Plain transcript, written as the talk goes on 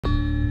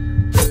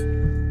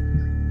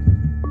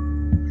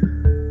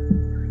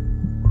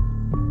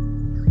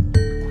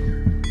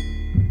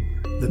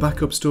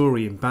backup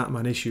story in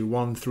Batman issue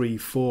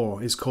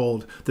 134 is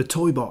called The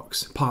Toy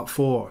Box, Part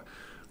 4,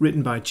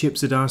 written by Chip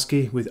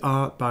Zdarsky with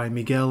art by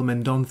Miguel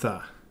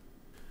Mendonca.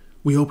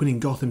 We open in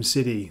Gotham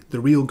City, the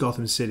real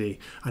Gotham City,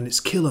 and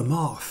it's Killer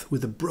Moth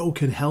with a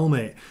broken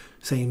helmet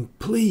saying,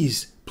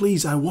 "Please,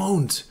 please, I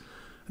won't."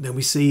 And then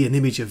we see an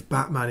image of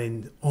Batman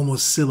in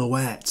almost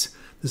silhouette.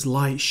 There's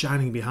light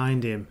shining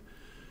behind him.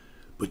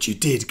 "But you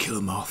did,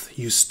 Killer Moth.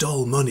 You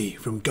stole money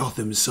from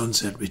Gotham's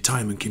Sunset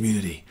Retirement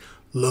Community.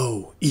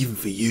 Low, even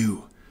for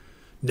you.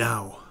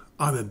 Now,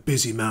 I'm a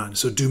busy man,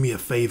 so do me a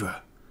favour.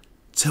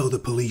 Tell the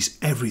police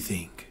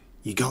everything.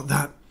 You got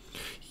that?"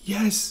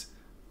 "Yes."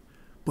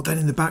 But then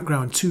in the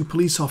background, 2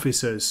 police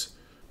officers.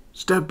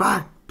 "Step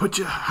back. Put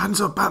your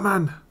hands up,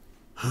 Batman."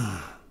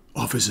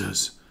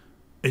 "Officers,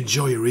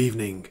 enjoy your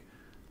evening.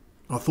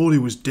 I thought he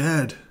was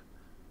dead."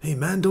 "Hey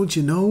man, don't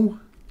you know?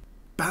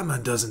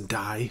 Batman doesn't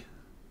die."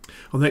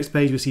 On the next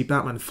page we see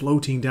Batman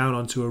floating down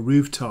onto a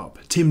rooftop.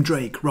 Tim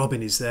Drake,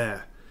 Robin, is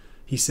there.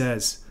 He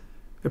says,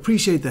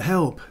 "Appreciate the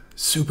help,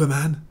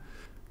 Superman.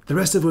 The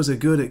rest of us are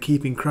good at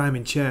keeping crime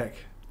in check.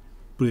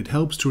 But it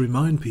helps to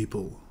remind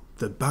people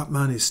that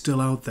Batman is still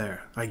out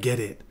there. I get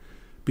it.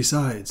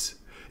 Besides,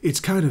 it's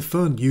kind of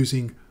fun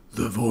using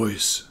the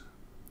voice."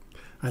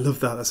 I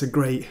love that. That's a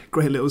great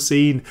little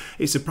scene.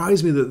 It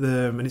surprised me that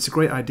and it's a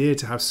great idea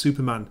to have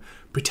Superman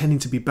pretending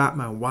to be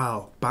Batman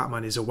while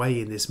Batman is away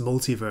in this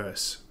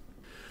multiverse.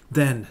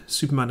 Then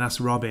Superman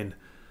asks Robin,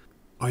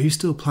 "Are you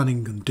still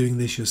planning on doing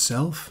this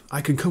yourself?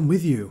 I can come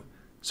with you."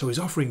 So he's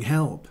offering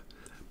help.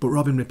 But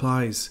Robin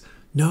replies,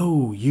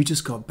 "No, you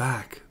just got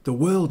back. The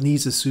world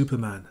needs a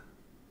Superman.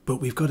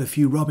 But we've got a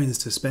few Robins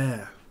to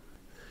spare."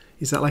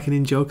 Is that like an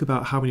in-joke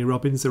about how many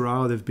Robins there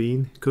are or there've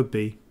been? Could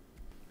be.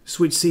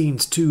 Switch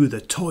scenes to the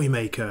Toy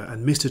Maker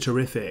and Mr.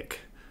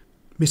 Terrific.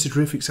 Mr.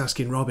 Terrific's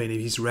asking Robin if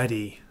he's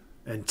ready,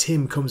 and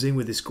Tim comes in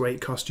with this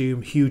great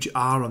costume, huge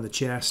R on the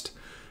chest.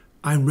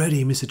 "I'm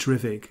ready, Mr.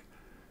 Terrific.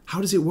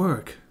 How does it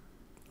work?"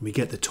 We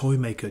get the Toy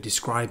Maker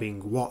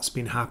describing what's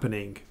been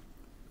happening.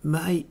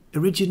 "My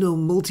original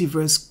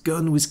multiverse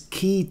gun was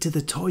keyed to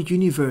the toy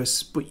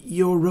universe, but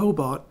your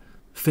robot..."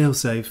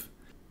 "Failsafe."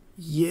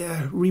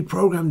 "Yeah,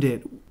 reprogrammed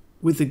it.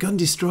 With the gun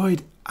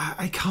destroyed,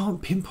 I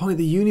can't pinpoint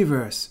the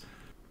universe.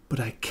 But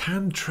I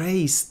can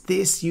trace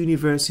this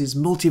universe's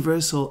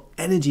multiversal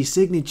energy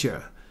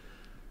signature."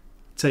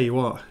 Tell you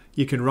what,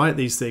 you can write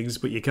these things,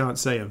 but you can't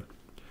say them.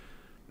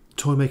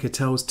 Toymaker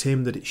tells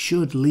Tim that it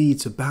should lead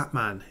to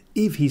Batman,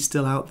 if he's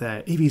still out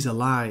there, if he's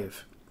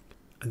alive.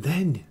 And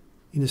then,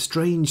 in a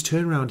strange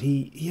turnaround,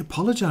 he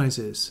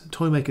apologises.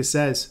 Toymaker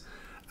says,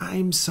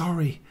 "I'm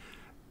sorry.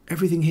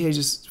 Everything here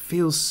just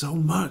feels so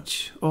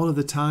much, all of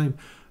the time.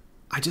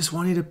 I just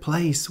wanted a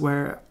place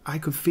where I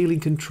could feel in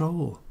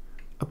control.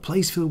 A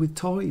place filled with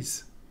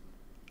toys."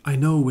 "I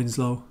know,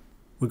 Winslow.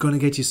 We're going to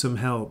get you some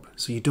help,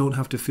 so you don't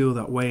have to feel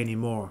that way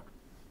anymore."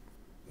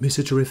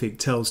 Mr. Terrific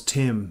tells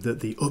Tim that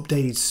the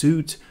updated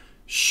suit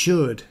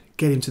should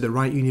get him to the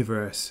right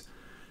universe.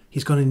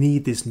 He's going to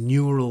need this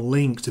neural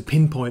link to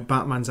pinpoint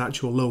Batman's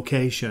actual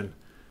location.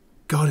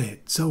 "Got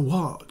it. So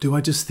what? Do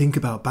I just think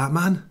about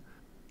Batman?"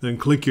 "Then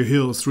click your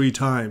heels 3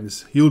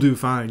 times. You'll do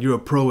fine. You're a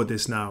pro at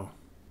this now."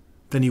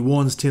 Then he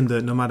warns Tim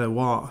that no matter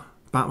what,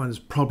 Batman's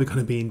probably going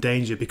to be in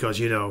danger because,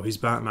 he's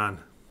Batman.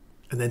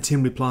 And then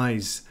Tim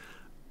replies,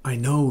 "I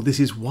know, this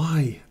is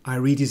why I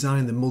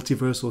redesigned the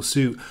multiversal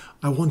suit.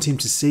 I want him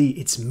to see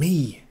it's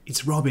me,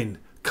 it's Robin,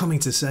 coming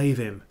to save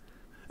him.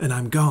 And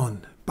I'm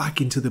gone,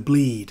 back into the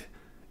bleed.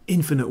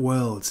 Infinite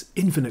worlds,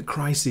 infinite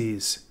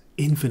crises,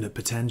 infinite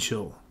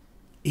potential,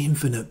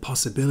 infinite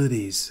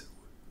possibilities."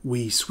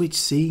 We switch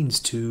scenes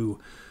to...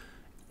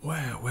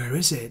 Where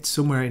is it?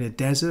 Somewhere in a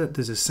desert.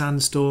 There's a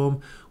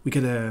sandstorm. We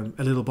get a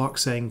little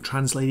box saying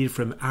translated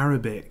from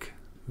Arabic.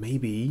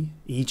 Maybe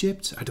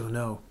Egypt? I don't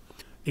know.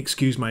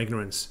 Excuse my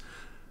ignorance.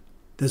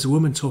 There's a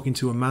woman talking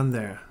to a man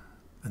there.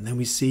 And then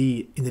we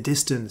see in the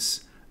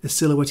distance a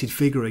silhouetted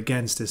figure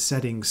against a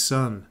setting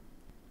sun.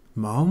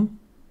 "Mom?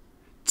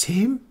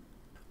 Tim?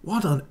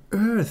 What on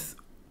earth?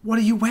 What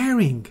are you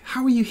wearing?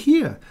 How are you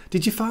here?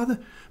 Did your father..."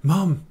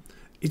 "Mom,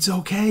 it's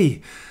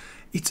okay.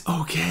 It's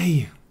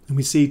okay." And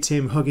we see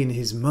Tim hugging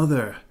his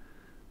mother.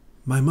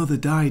 "My mother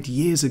died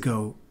years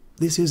ago.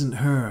 This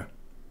isn't her."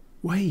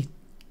 "Wait,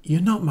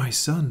 you're not my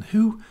son.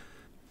 Who..."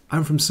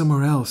 "I'm from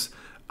somewhere else.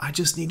 I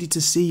just needed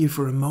to see you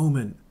for a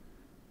moment.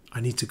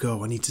 I need to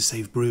go. I need to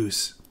save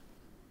Bruce.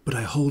 But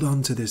I hold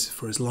on to this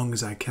for as long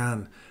as I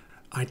can.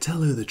 I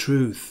tell her the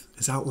truth,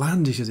 as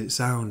outlandish as it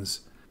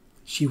sounds.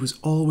 She was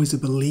always a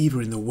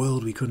believer in the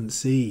world we couldn't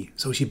see,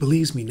 so she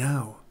believes me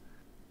now.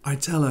 I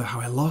tell her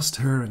how I lost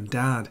her and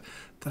Dad,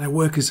 that I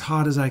work as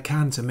hard as I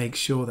can to make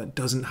sure that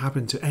doesn't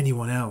happen to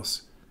anyone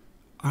else.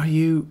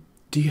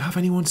 Do you have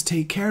anyone to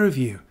take care of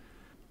you?"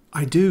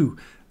 "I do.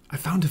 I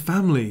found a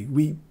family.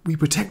 We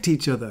protect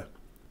each other.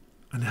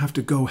 And I have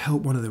to go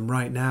help one of them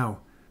right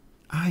now.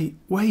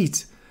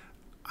 Wait.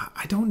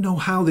 I don't know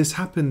how this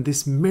happened,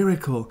 this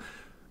miracle,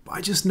 but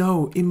I just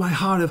know in my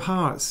heart of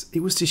hearts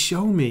it was to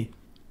show me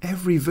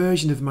every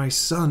version of my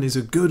son is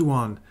a good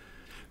one.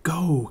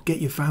 Go,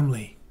 get your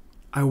family.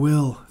 I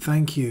will,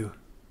 thank you.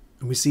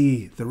 And we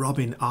see the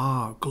Robin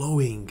R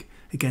glowing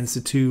against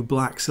the two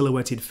black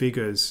silhouetted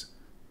figures.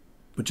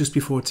 But just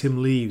before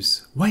Tim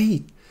leaves,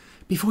 wait,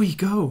 before you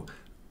go,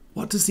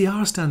 what does the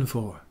R stand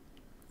for?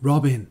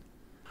 Robin.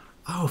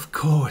 Oh, of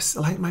course,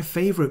 like my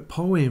favourite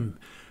poem.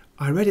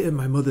 I read it at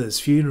my mother's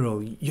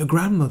funeral, your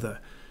grandmother.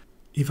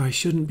 If I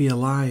shouldn't be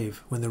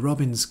alive when the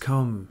robins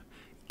come,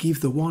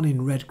 give the one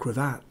in red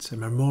cravat a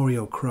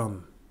memorial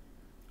crumb.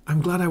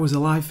 I'm glad I was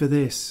alive for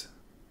this.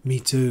 Me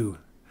too.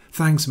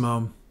 Thanks,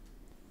 Mum.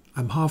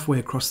 I'm halfway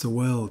across the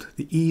world.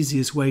 The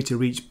easiest way to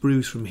reach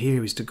Bruce from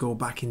here is to go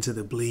back into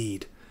the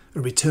bleed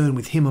and return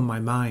with him on my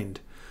mind.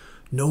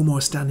 No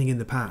more standing in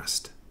the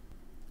past.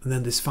 And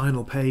then this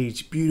final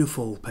page,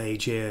 beautiful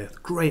page here,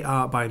 great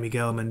art by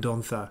Miguel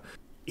Mendonca.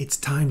 It's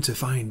time to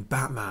find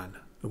Batman.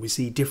 And we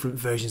see different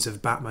versions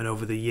of Batman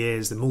over the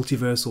years, the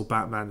multiversal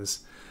Batmans.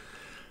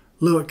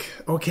 Look,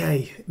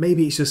 okay,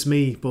 maybe it's just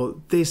me,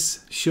 but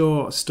this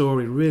short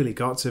story really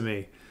got to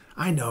me.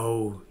 I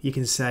know you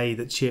can say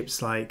that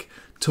Chip's like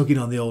tugging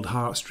on the old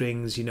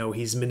heartstrings, you know,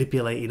 he's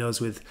manipulating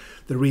us with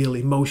the real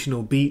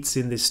emotional beats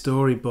in this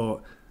story,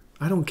 but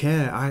I don't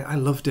care. I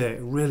loved it,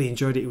 really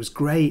enjoyed it. It was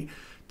great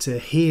to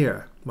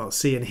hear, well,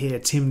 see and hear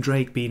Tim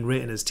Drake being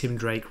written as Tim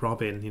Drake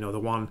Robin, you know, the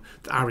one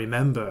that I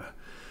remember.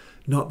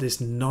 Not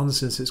this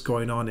nonsense that's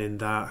going on in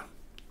that,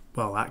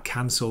 well, that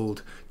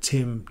cancelled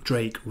Tim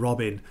Drake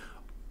Robin,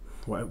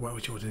 what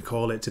would you want to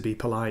call it to be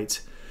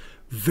polite.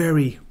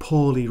 Very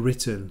poorly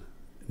written,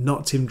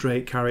 not Tim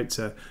Drake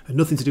character, and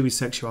nothing to do with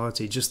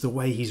sexuality, just the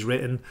way he's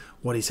written,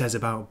 what he says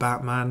about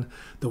Batman,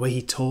 the way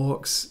he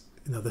talks,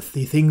 you know, the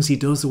things he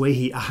does, the way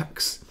he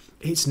acts.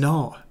 It's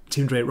not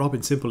Tim Drake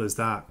Robin, simple as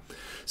that.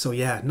 So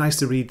yeah, nice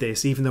to read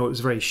this, even though it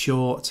was very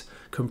short,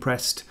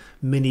 compressed,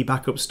 mini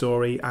backup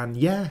story, and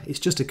yeah, it's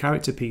just a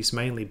character piece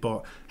mainly,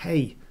 but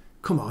hey,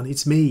 come on,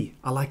 it's me.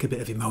 I like a bit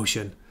of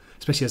emotion,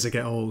 especially as I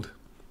get old.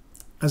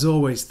 As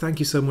always, thank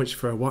you so much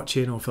for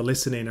watching or for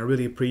listening. I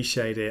really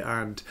appreciate it,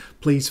 and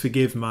please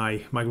forgive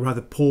my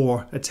rather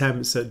poor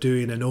attempts at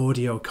doing an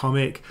audio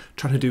comic,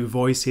 trying to do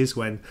voices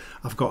when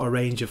I've got a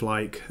range of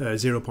like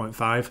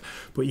 0.5.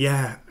 But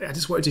yeah, I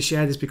just wanted to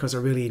share this because I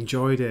really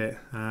enjoyed it,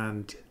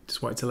 and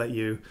just wanted to let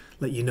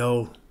you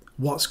know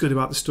what's good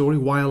about the story,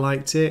 why I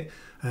liked it.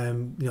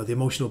 You know, the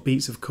emotional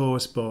beats, of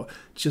course, but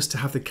just to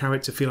have the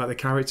character feel like the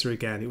character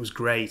again, it was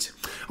great.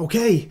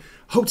 Okay,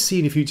 hope to see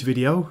you in a future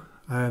video.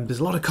 There's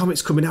a lot of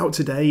comics coming out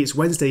today. It's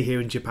Wednesday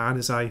here in Japan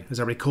as I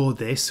record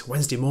this,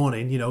 Wednesday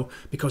morning, you know,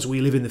 because we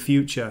live in the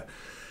future.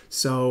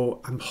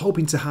 So I'm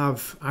hoping to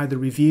have either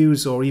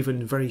reviews or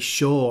even very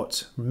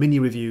short mini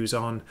reviews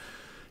on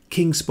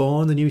King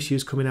Spawn, the new issue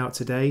is coming out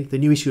today. The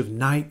new issue of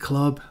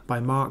Nightclub by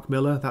Mark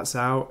Miller, that's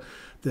out.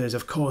 There's,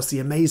 of course, The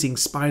Amazing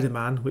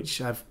Spider-Man,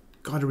 which I've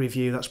got a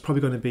review. That's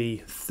probably going to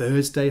be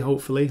Thursday,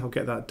 hopefully. I'll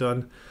get that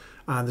done.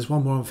 And there's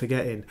one more I'm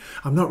forgetting.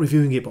 I'm not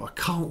reviewing it, but I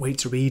can't wait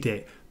to read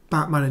it.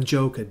 Batman and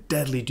Joker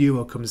Deadly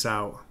Duo comes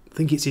out. I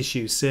think it's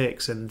issue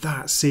 6, and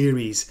that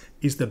series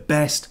is the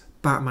best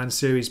Batman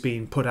series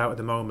being put out at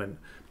the moment.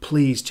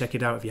 Please check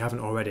it out if you haven't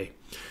already.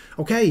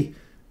 Okay,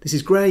 this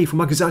is Gray from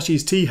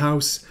Makazashi's Tea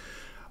House.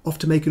 Off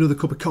to make another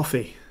cup of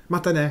coffee.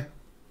 Mata ne.